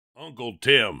Uncle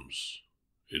Tim's.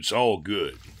 It's all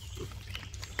good.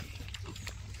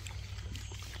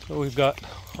 So we've got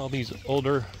all these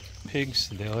older pigs.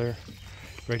 They're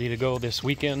ready to go this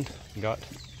weekend. We got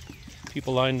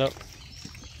people lined up.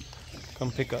 Come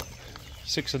pick up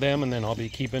 6 of them, and then I'll be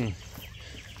keeping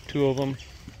 2 of them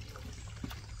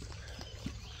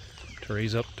to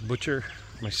raise up to butcher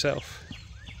myself.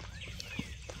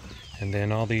 And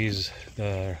then all these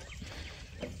little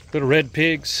red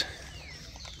pigs,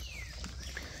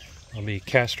 I'll be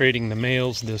castrating the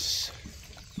males this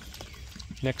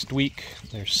next week.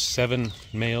 There's 7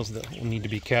 males that will need to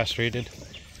be castrated,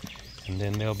 and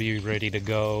then they'll be ready to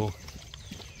go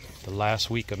the last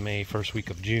week of May, first week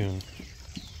of June.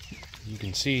 You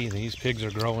can see these pigs are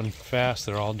growing fast.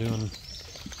 They're all doing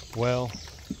well,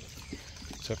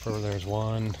 except for there's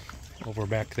one over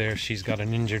back there. She's got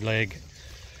an injured leg.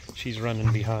 She's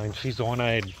running behind. She's the one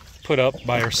I had put up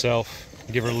by herself,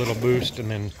 give her a little boost,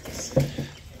 and then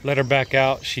let her back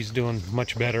out. She's doing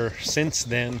much better since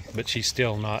then, but she's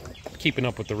still not keeping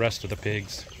up with the rest of the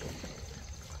pigs.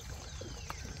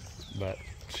 But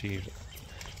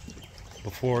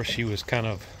before she was kind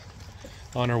of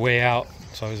on her way out,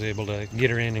 so I was able to get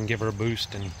her in and give her a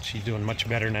boost, and she's doing much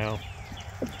better now.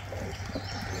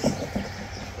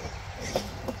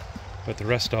 But the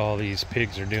rest of all these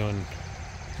pigs are doing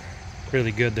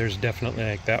really good. There's definitely,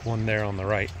 like that one there on the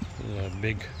right, a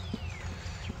big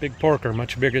porker,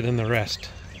 much bigger than the rest,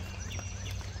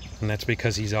 and that's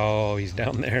because he's always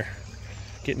down there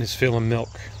getting his fill of milk.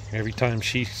 Every time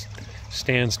she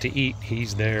stands to eat,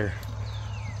 he's there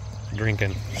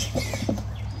drinking.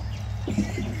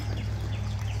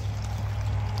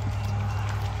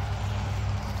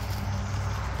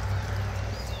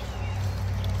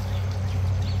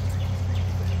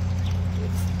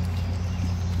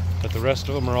 But the rest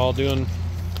of them are all doing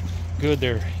good.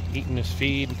 They're eating his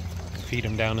feed. Feed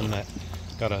them down in that,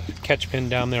 got a catch pen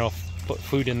down there. I'll put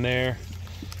food in there,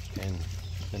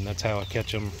 and that's how I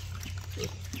catch them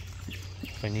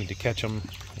if I need to catch them.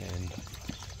 And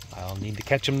I'll need to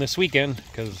catch them this weekend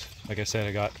because, like I said,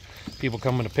 I got people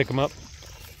coming to pick them up.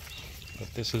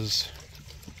 But this is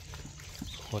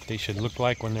what they should look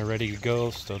like when they're ready to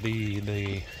go. So these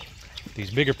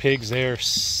bigger pigs, they're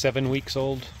 7 weeks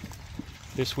old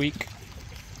this week,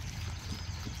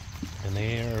 and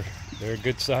they're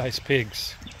good sized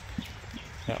pigs.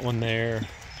 That one there,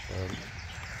 the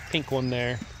pink one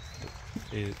there,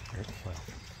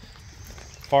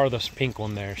 farthest pink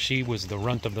one there, she was the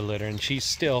runt of the litter, and she's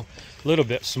still a little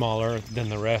bit smaller than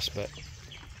the rest, but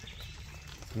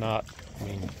not, I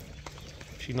mean,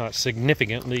 she's not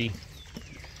significantly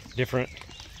different.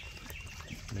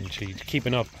 I mean, she's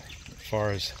keeping up as far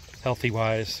as healthy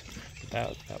wise.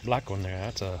 That black one there,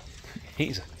 I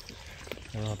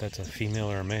don't know if that's a female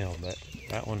or a male, but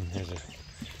that one has a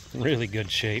really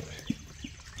good shape.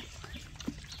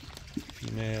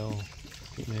 Female.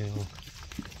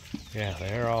 Yeah,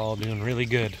 they're all doing really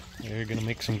good. They're gonna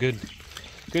make some good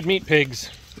meat pigs.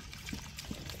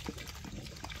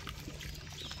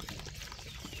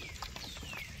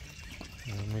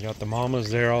 And we got the mamas,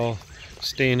 they're all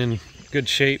staying in good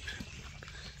shape.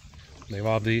 They've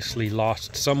obviously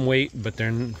lost some weight, but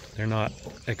they're not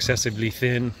excessively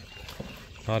thin,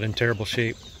 not in terrible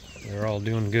shape. They're all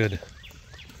doing good.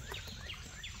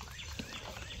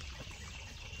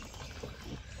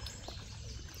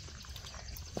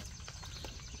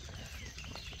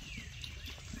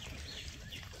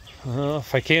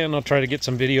 If I can, I'll try to get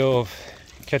some video of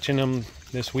catching them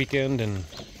this weekend and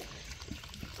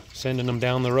sending them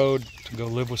down the road to go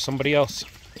live with somebody else.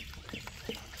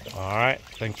 Alright,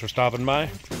 thanks for stopping by.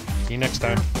 See you next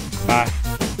time. Bye.